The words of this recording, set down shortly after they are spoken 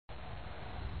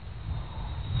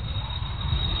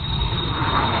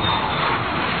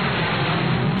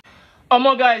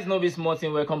Guys, no be small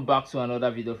thing. Welcome back to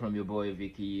another video from your boy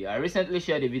Vicky. I recently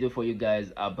shared a video for you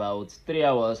guys about 3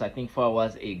 hours, I think 4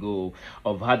 hours ago,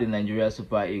 of how the Nigeria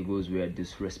Super Eagles were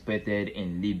disrespected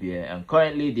in Libya, and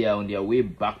currently they are on their way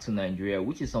back to Nigeria,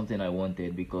 which is something I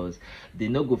wanted, because they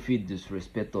no go fit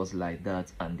disrespect us like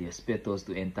that and they expect us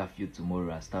to enter field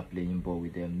tomorrow and start playing ball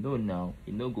with them. No, now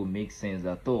it no go make sense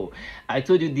at all. I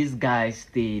told you these guys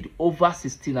stayed over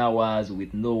 16 hours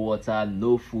with no water,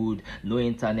 no food, no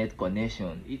internet connection.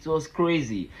 It was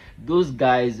crazy. Those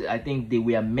guys, I think they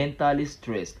were mentally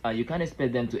stressed, and you can't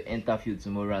expect them to enter field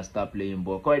tomorrow and start playing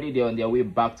ball. Currently they're on their way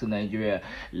back to Nigeria.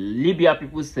 Libya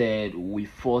people said we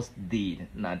first did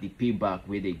now the payback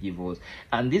where they give us,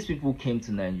 and these people came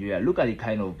to Nigeria. Look at the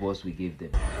kind of boss we gave them.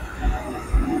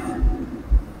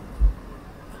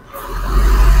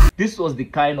 This was the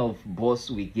kind of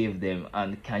boss we gave them,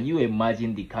 and can you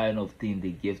imagine the kind of thing they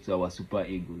gave to our Super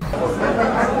Eagles?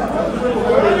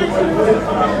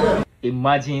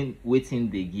 Imagine waiting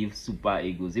they give Super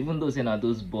Eagles, even though saying that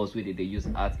those boss where they use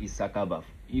at Isakaba.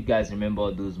 You guys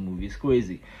remember those movies?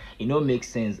 Crazy. It don't make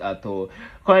sense at all.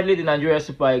 Currently the Nigeria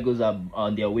Super Eagles are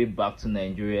on their way back to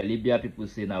Nigeria. Libya people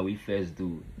say now we first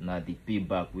do now the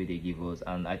payback where they give us,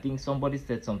 and I think somebody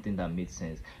said something that made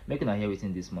sense. Making a hear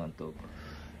within this man talk.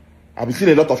 I've been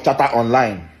seeing a lot of chatter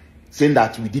online saying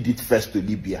that we did it first to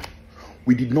Libya.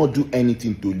 We did not do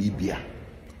anything to Libya.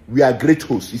 We are great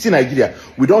hosts. You see, Nigeria,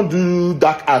 we don't do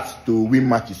dark arts to win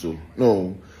matches. So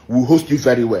no, we host you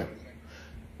very well.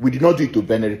 We did not do it to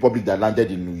Benin Republic that landed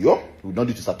in New York. We did not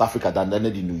do it to South Africa that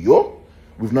landed in New York.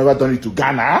 We've never done it to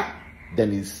Ghana.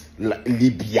 Then it's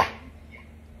Libya.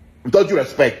 With all due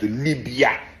respect to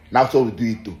Libya, now so we do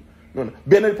it to. No.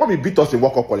 Benin Republic beat us in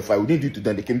World Cup qualifier. We didn't do it to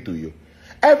them. They came to you.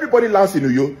 Everybody lands in New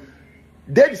York.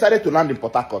 They decided to land in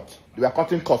Port Harcourt. They were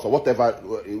cutting costs or whatever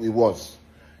it was.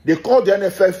 They called the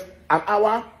NFF an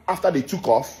hour after they took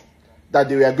off that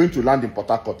they were going to land in Port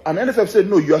Harcourt. And the NFF said,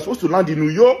 no, you are supposed to land in New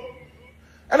York.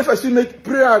 NFF still made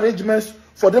prayer arrangements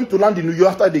for them to land in New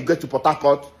York after they get to Port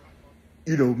Harcourt.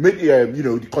 You know, made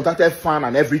the contacted fan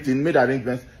and everything, made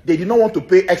arrangements. They did not want to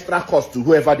pay extra costs to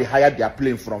whoever they hired their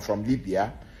plane from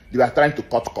Libya. They were trying to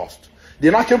cut costs.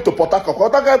 They now came to Port Harcourt.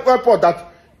 Port Harcourt airport that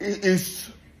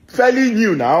is fairly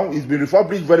new now. It's been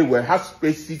refurbished very well, has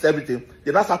space, seats, everything.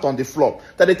 They now sat on the floor,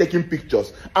 started taking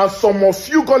pictures. And some of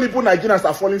you gullible Nigerians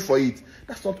are falling for it.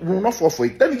 That's not, we will not fall for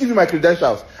it. Let me give you my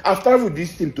credentials. I've traveled with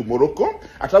this team to Morocco.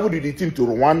 I traveled with the team to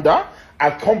Rwanda. I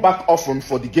come back often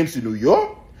for the games in New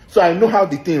York. So I know how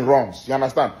the thing runs. You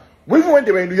understand? Even when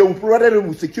they were in New York, we provided them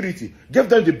with security, gave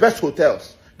them the best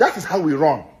hotels. That is how we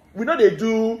run. We know they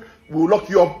do, we'll lock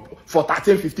you up for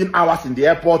 13, 15 hours in the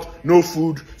airport, no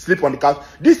food, sleep on the couch.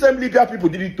 These same Libya people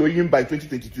did it to him by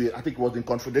 2022. I think it was in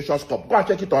Confederations Cup. Go and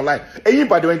check it online. Him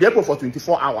by the way in the airport for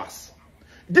 24 hours.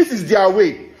 This is their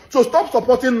way. So stop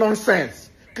supporting nonsense.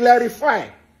 Clarify.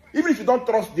 Even if you don't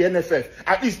trust the NFF,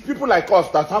 at least people like us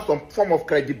that have some form of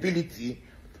credibility,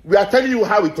 we are telling you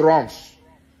how it runs.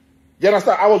 You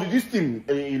understand? I was with this team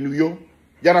in New York.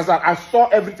 You understand? I saw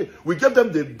everything. We gave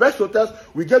them the best hotels.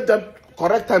 We gave them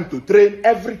correct time to train,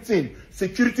 everything.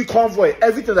 Security convoy,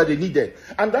 everything that they needed.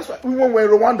 And that's why we went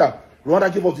in Rwanda.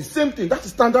 Rwanda gave us the same thing. That's the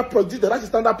standard procedure. That's the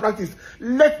standard practice.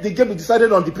 Let the game be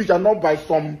decided on the pitch and not by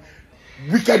some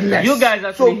wickedness. You guys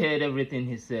actually heard everything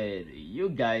he said. You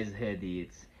guys heard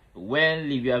it. When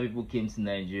Libya people came to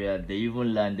Nigeria, they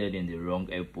even landed in the wrong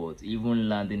airport. Even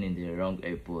landing in the wrong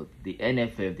airport, the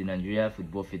NFF, the Nigeria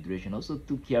Football Federation, also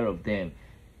took care of them.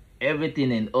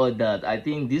 Everything and all that. I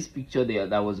think this picture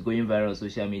that was going viral on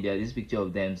social media, this picture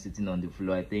of them sitting on the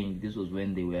floor, I think this was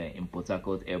when they were in Port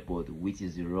Harcourt airport, which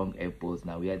is the wrong airport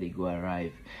now, where they go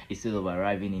arrive instead of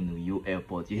arriving in New York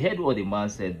airport. You heard what the man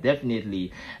said.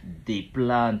 Definitely they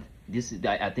planned this.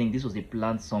 I think this was a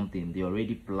planned something. They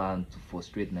already planned to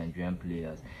frustrate Nigerian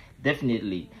players.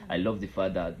 Definitely, I love the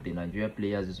fact that the Nigerian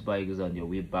players, the Super Eagles, on their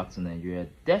way back to Nigeria.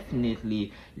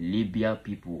 Definitely, Libya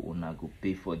people will not go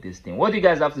pay for this thing. What do you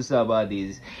guys have to say about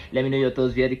this? Let me know your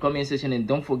thoughts via the comment section, and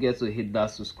don't forget to hit that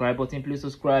subscribe button. Please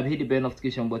subscribe, hit the bell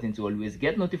notification button to always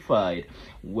get notified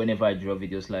whenever I drop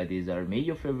videos like this. I remain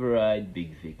your favorite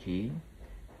Big Vicky.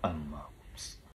 I'm out.